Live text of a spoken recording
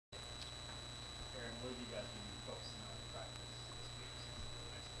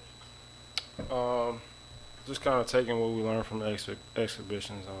Um, just kind of taking what we learned from the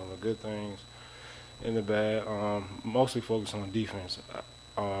exhibitions, the good things and the bad. Mostly focused on defense.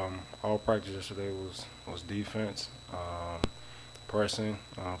 All practice yesterday was defense, pressing,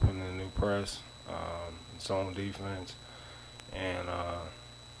 putting in a new press, zone defense, and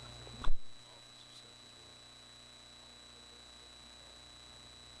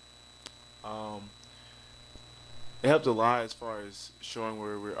Um, it helped a lot as far as showing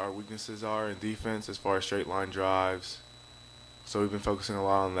where our weaknesses are in defense, as far as straight line drives. So we've been focusing a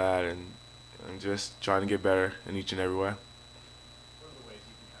lot on that and just trying to get better in each and every way. What are the ways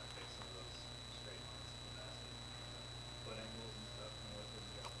you can kind of fix some of those straight lines in the basket, foot angles and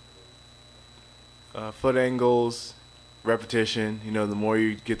stuff? What you got to do? Foot angles, repetition. The more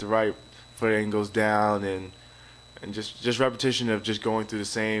you get the right foot angles down and just repetition of just going through the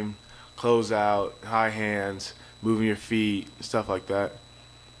same closeout, high hands, moving your feet, stuff like that.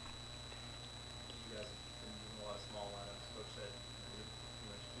 You guys have been doing a lot of small lineups. Coach said you're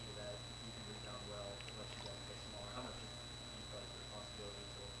pretty much key to that. You can rebound well, let you guys play smaller. How much do you feel like the responsibility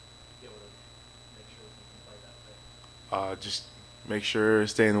to be able to make sure that you can play that way? Just make sure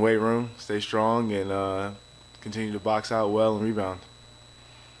stay in the weight room, stay strong, and continue to box out well and rebound.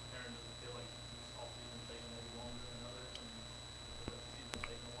 Aaron, does it feel like this offseason taking maybe longer than others and the season's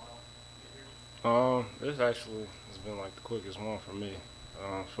taking a while to get here? this actually has been like the quickest one for me.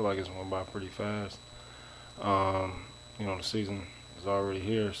 I feel like it's went by pretty fast. The season is already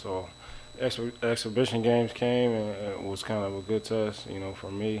here, so exhibition games came and it was kind of a good test,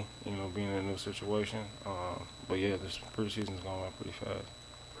 for me, being in a new situation. But yeah, this preseason's going by pretty fast.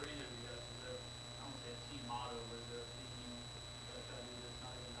 For either of you guys, is there, I don't say a team motto, but is there a theme that try to do this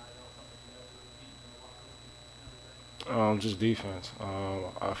night in, night out, something you guys are repeating in the locker room and everything? Just defense.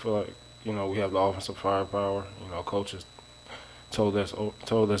 I feel like we have the offensive firepower. Coaches told us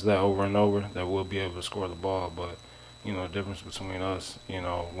that over and over that we'll be able to score the ball, but the difference between us,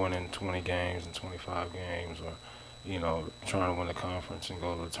 winning 20 games and 25 games, or trying to win the conference and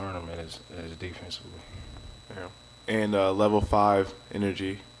go to the tournament is defensively. Yeah. And level 5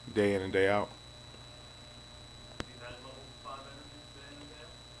 energy day in and day out. Have you had level 5 energy day in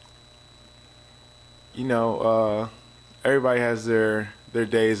and day out? Everybody has their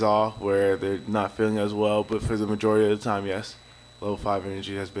days off where they're not feeling as well, but for the majority of the time, yes, level 5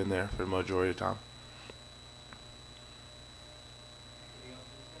 energy has been there for the majority of the time.